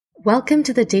Welcome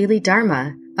to the Daily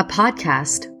Dharma, a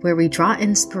podcast where we draw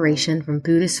inspiration from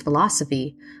Buddhist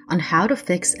philosophy on how to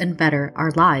fix and better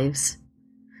our lives.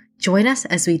 Join us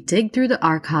as we dig through the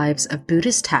archives of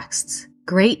Buddhist texts,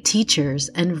 great teachers,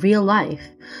 and real life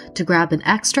to grab an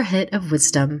extra hit of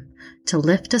wisdom to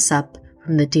lift us up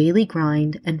from the daily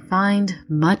grind and find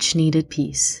much-needed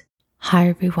peace. Hi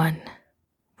everyone,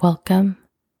 welcome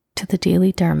to the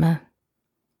Daily Dharma.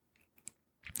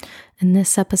 In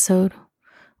this episode,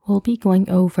 we'll be going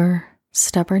over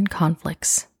stubborn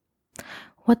conflicts,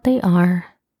 what they are,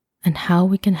 and how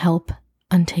we can help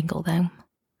untangle them.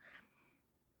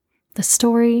 The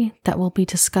story that we'll be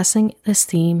discussing this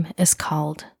theme is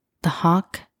called The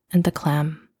Hawk and the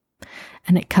Clam,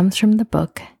 and it comes from the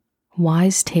book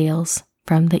Wise Tales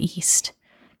from the East,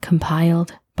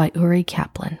 compiled by Uri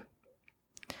Kaplan.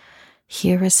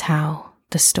 Here is how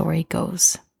the story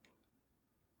goes.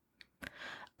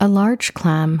 A large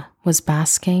clam was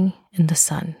basking in the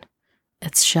sun,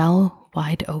 its shell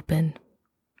wide open.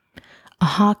 A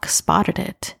hawk spotted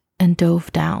it and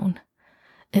dove down.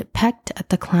 It pecked at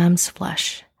the clam's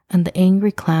flesh, and the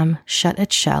angry clam shut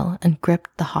its shell and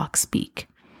gripped the hawk's beak.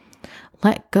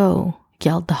 "Let go,"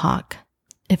 yelled the hawk.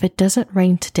 "If it doesn't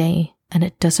rain today and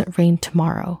it doesn't rain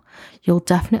tomorrow, you'll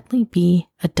definitely be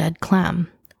a dead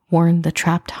clam," warned the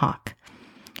trapped hawk.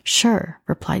 "Sure,"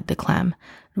 replied the clam.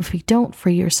 "If you don't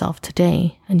free yourself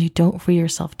today and you don't free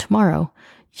yourself tomorrow,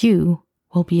 you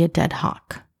will be a dead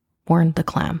hawk," warned the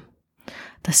clam.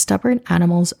 The stubborn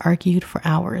animals argued for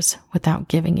hours without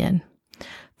giving in.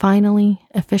 Finally,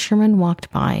 a fisherman walked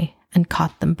by and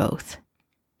caught them both.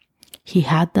 He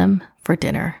had them for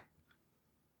dinner.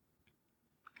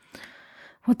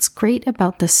 What's great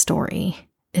about this story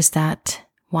is that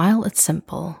while it's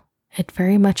simple, it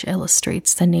very much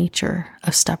illustrates the nature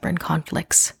of stubborn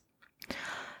conflicts.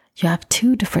 You have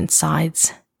two different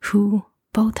sides who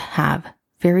both have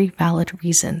very valid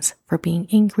reasons for being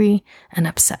angry and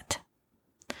upset.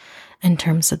 In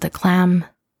terms of the clam,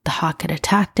 the hawk had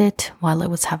attacked it while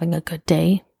it was having a good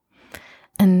day.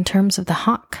 And in terms of the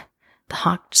hawk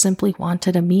simply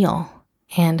wanted a meal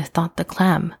and thought the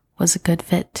clam was a good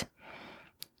fit.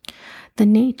 The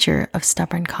nature of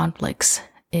stubborn conflicts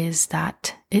is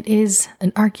that it is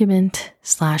an argument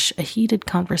 / a heated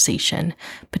conversation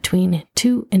between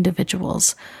two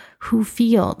individuals who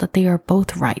feel that they are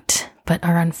both right, but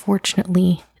are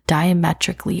unfortunately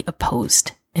diametrically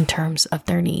opposed in terms of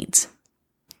their needs.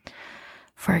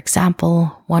 For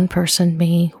example, one person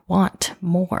may want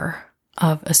more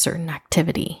of a certain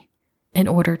activity in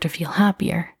order to feel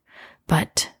happier,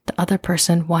 but the other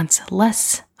person wants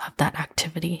less of that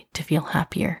activity to feel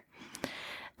happier.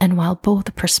 And while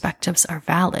both perspectives are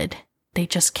valid, they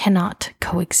just cannot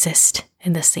coexist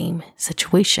in the same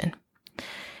situation.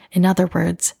 In other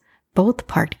words, both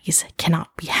parties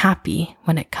cannot be happy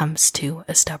when it comes to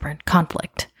a stubborn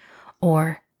conflict,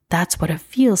 or that's what it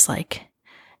feels like,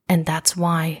 and that's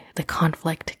why the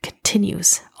conflict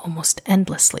continues almost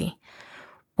endlessly.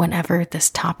 Whenever this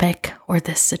topic or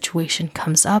this situation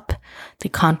comes up, the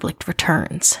conflict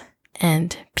returns.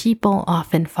 And people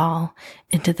often fall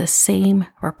into the same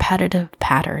repetitive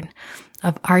pattern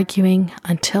of arguing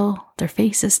until their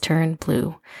faces turn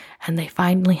blue and they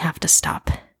finally have to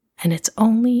stop. And it's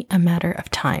only a matter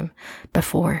of time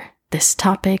before this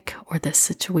topic or this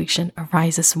situation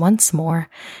arises once more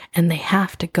and they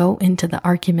have to go into the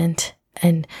argument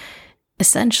and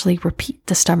essentially repeat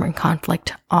the stubborn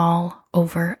conflict all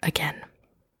over again.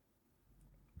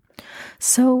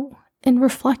 So, in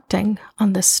reflecting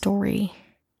on this story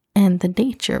and the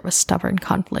nature of stubborn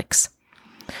conflicts,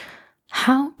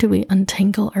 how do we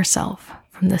untangle ourselves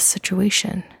from this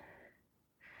situation?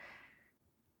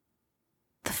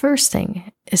 The first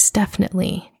thing is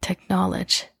definitely to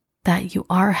acknowledge that you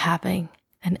are having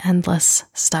an endless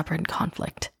stubborn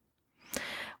conflict.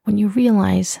 When you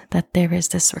realize that there is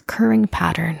this recurring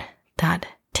pattern that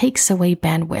takes away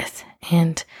bandwidth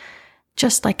and,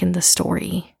 just like in the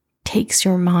story, takes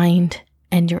your mind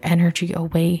and your energy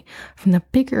away from the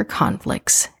bigger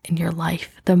conflicts in your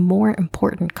life, the more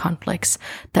important conflicts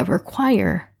that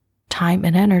require time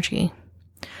and energy.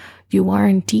 You are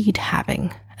indeed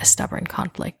having a stubborn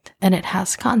conflict, and it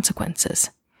has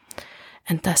consequences.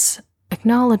 And thus,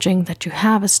 acknowledging that you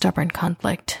have a stubborn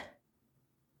conflict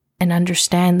and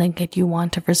understanding that you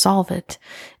want to resolve it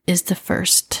is the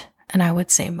first, and I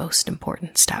would say most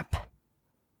important step.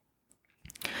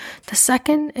 The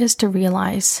second is to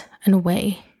realize and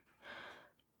weigh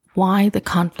why the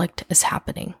conflict is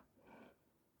happening.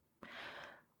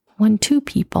 When two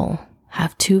people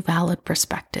have two valid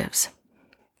perspectives,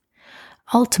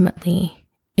 ultimately,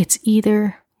 it's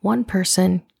either one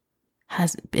person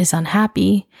is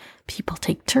unhappy, people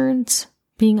take turns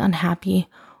being unhappy,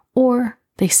 or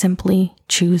they simply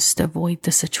choose to avoid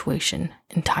the situation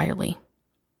entirely.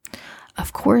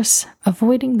 Of course,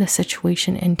 avoiding the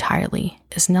situation entirely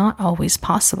is not always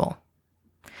possible,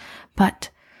 but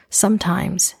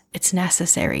sometimes it's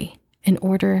necessary in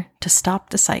order to stop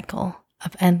the cycle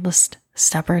of endless,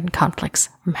 stubborn conflicts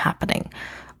from happening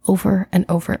over and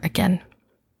over again.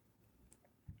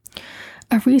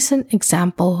 A recent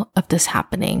example of this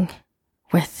happening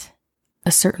with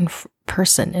a certain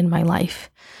person in my life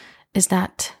is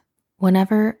that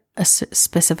whenever a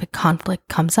specific conflict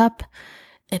comes up,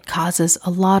 it causes a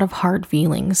lot of hard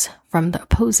feelings from the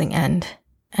opposing end,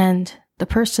 and the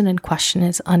person in question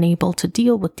is unable to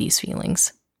deal with these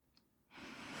feelings.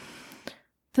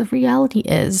 The reality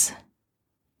is,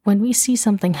 when we see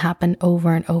something happen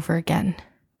over and over again,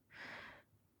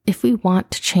 if we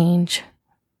want to change,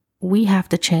 we have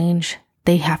to change,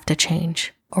 they have to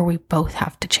change, or we both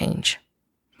have to change.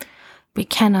 We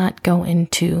cannot go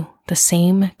into the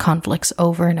same conflicts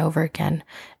over and over again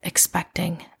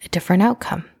expecting a different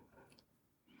outcome.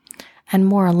 And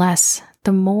more or less,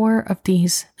 the more of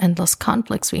these endless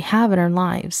conflicts we have in our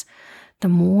lives, the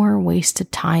more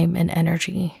wasted time and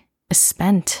energy is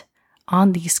spent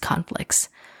on these conflicts,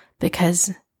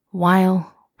 because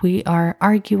while we are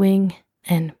arguing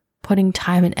and putting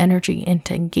time and energy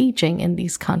into engaging in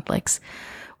these conflicts,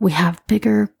 we have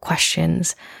bigger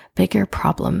questions, bigger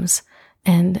problems,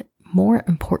 and more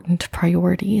important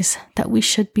priorities that we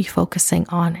should be focusing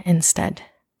on instead.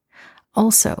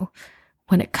 Also,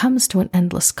 when it comes to an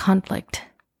endless conflict,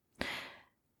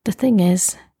 the thing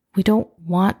is, we don't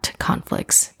want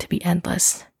conflicts to be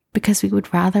endless because we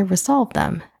would rather resolve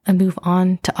them and move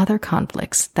on to other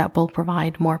conflicts that will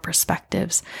provide more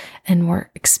perspectives and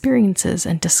more experiences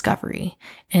and discovery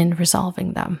in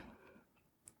resolving them.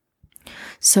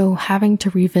 So having to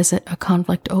revisit a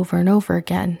conflict over and over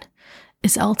again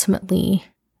is ultimately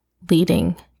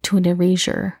leading to an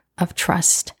erasure of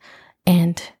trust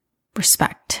and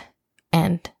respect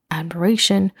and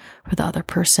admiration for the other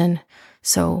person.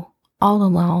 So all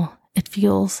in all, it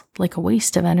feels like a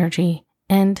waste of energy,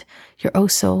 and you're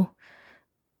also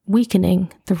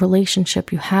weakening the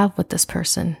relationship you have with this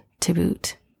person to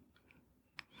boot.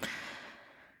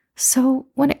 So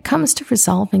when it comes to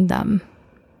resolving them,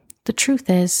 the truth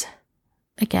is,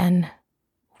 again,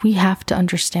 we have to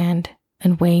understand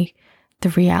and weigh the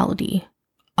reality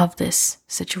of this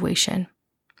situation.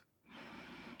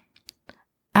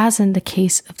 As in the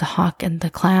case of the hawk and the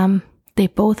clam, they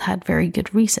both had very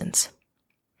good reasons.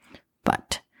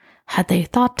 But had they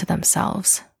thought to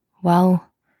themselves, well,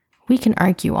 we can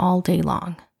argue all day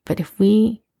long, but if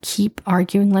we keep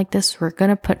arguing like this, we're going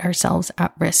to put ourselves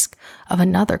at risk of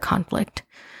another conflict.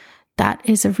 That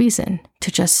is a reason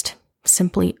to just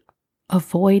simply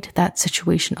avoid that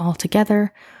situation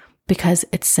altogether, because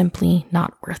it's simply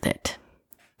not worth it.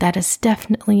 That is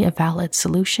definitely a valid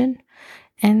solution,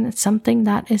 and it's something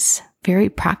that is very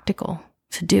practical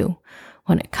to do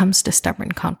when it comes to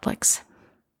stubborn conflicts.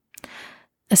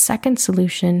 A second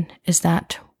solution is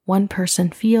that one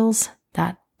person feels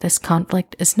that this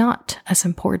conflict is not as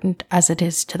important as it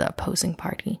is to the opposing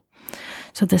party.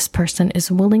 So this person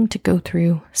is willing to go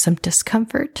through some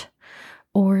discomfort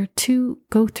or to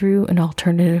go through an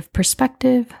alternative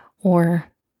perspective or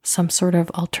some sort of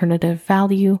alternative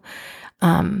value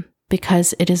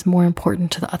because it is more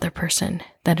important to the other person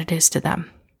than it is to them,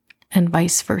 and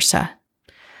vice versa.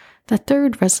 The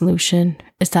third resolution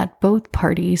is that both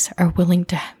parties are willing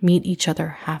to meet each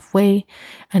other halfway,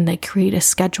 and they create a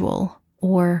schedule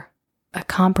or a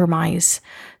compromise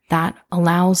that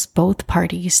allows both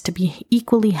parties to be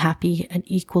equally happy and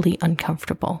equally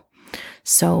uncomfortable.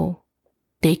 So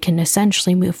they can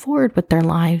essentially move forward with their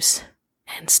lives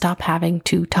and stop having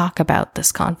to talk about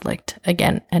this conflict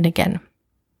again and again.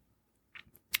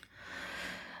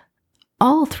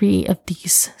 All three of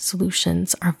these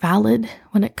solutions are valid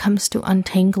when it comes to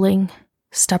untangling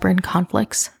stubborn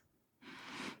conflicts.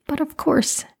 But of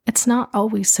course, it's not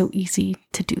always so easy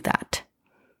to do that.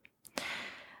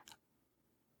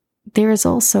 There is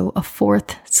also a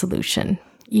fourth solution,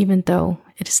 even though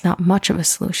it is not much of a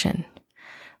solution.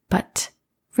 But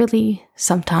really,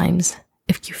 sometimes,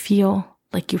 if you feel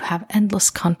like you have endless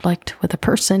conflict with a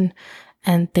person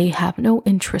and they have no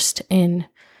interest in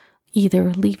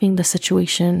either leaving the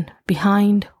situation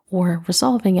behind or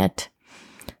resolving it,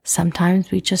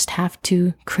 sometimes we just have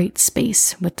to create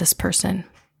space with this person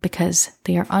because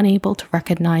they are unable to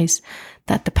recognize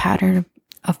that the pattern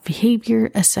of behavior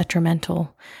is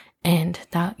detrimental and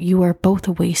that you are both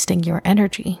wasting your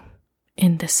energy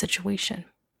in this situation.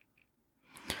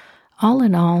 All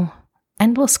in all,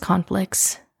 endless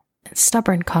conflicts and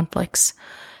stubborn conflicts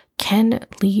can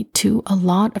lead to a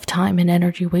lot of time and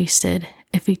energy wasted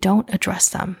if we don't address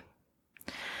them,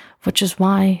 which is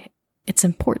why it's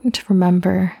important to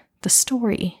remember the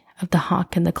story of the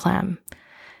hawk and the clam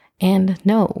and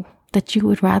know that you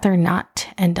would rather not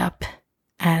end up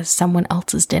as someone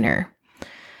else's dinner.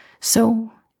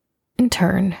 So, in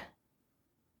turn,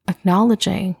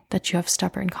 acknowledging that you have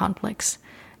stubborn conflicts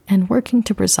and working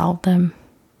to resolve them,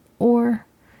 or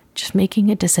just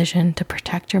making a decision to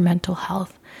protect your mental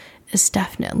health, is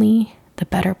definitely the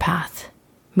better path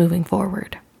moving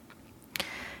forward.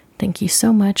 Thank you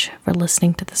so much for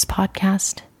listening to this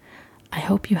podcast. I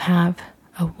hope you have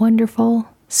a wonderful,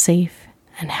 safe,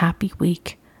 and happy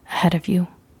week ahead of you.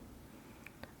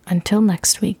 Until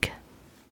next week.